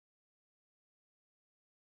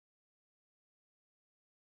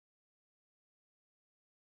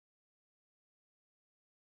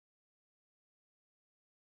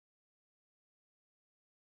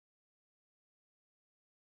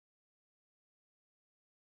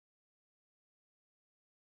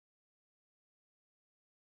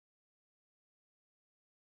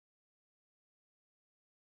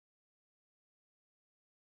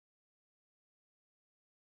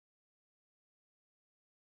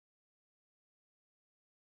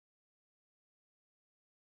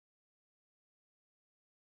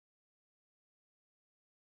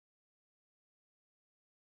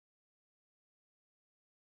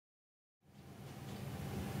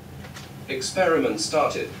Experiment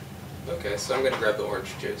started. Okay, so I'm going to grab the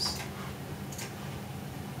orange juice.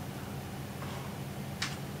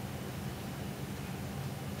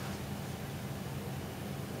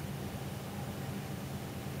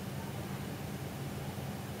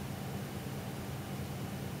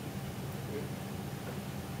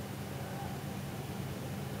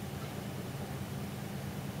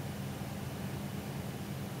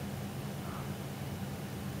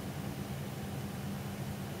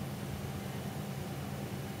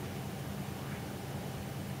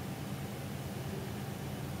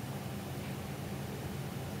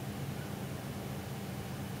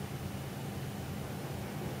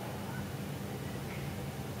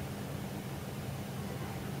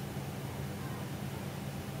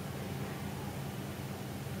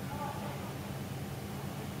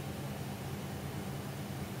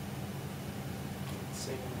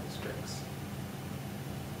 Sing those drinks.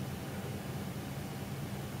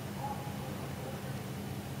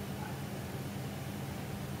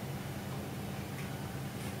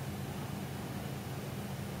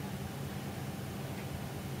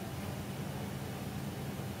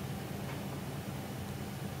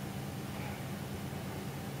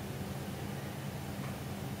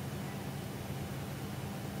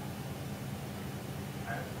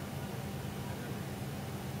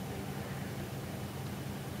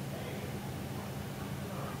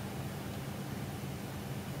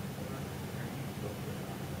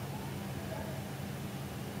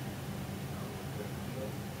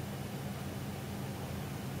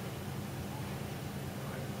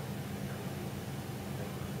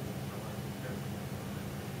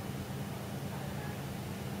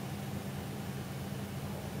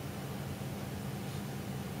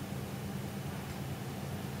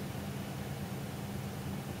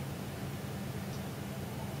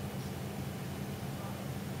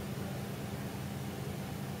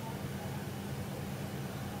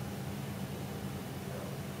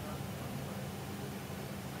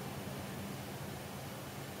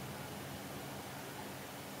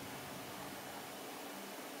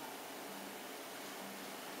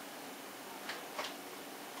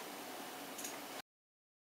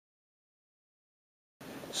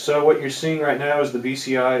 So what you're seeing right now is the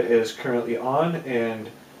BCI is currently on, and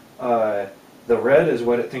the red is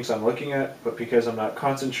what it thinks I'm looking at, but because I'm not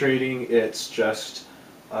concentrating, it's just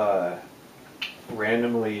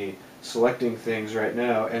randomly selecting things right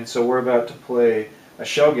now. And so we're about to play a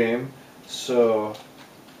shell game, so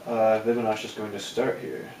Vivinosh is going to start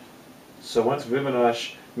here. So once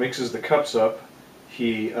Vivinosh mixes the cups up,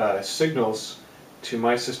 he signals to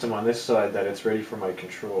my system on this side that it's ready for my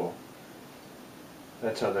control.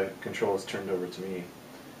 That's how the control is turned over to me.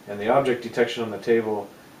 And the object detection on the table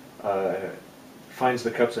finds the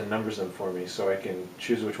cups and numbers them for me, so I can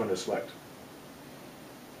choose which one to select.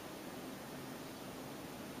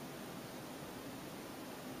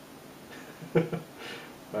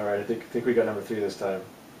 Alright, I think we got number 3 this time.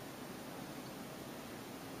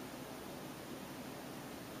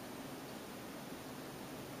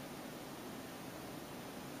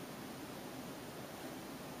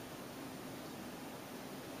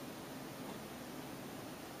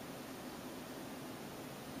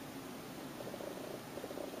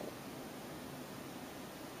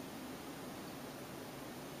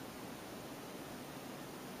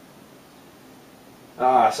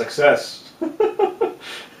 Ah, success!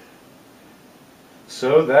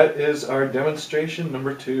 So that is our demonstration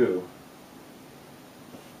number 2.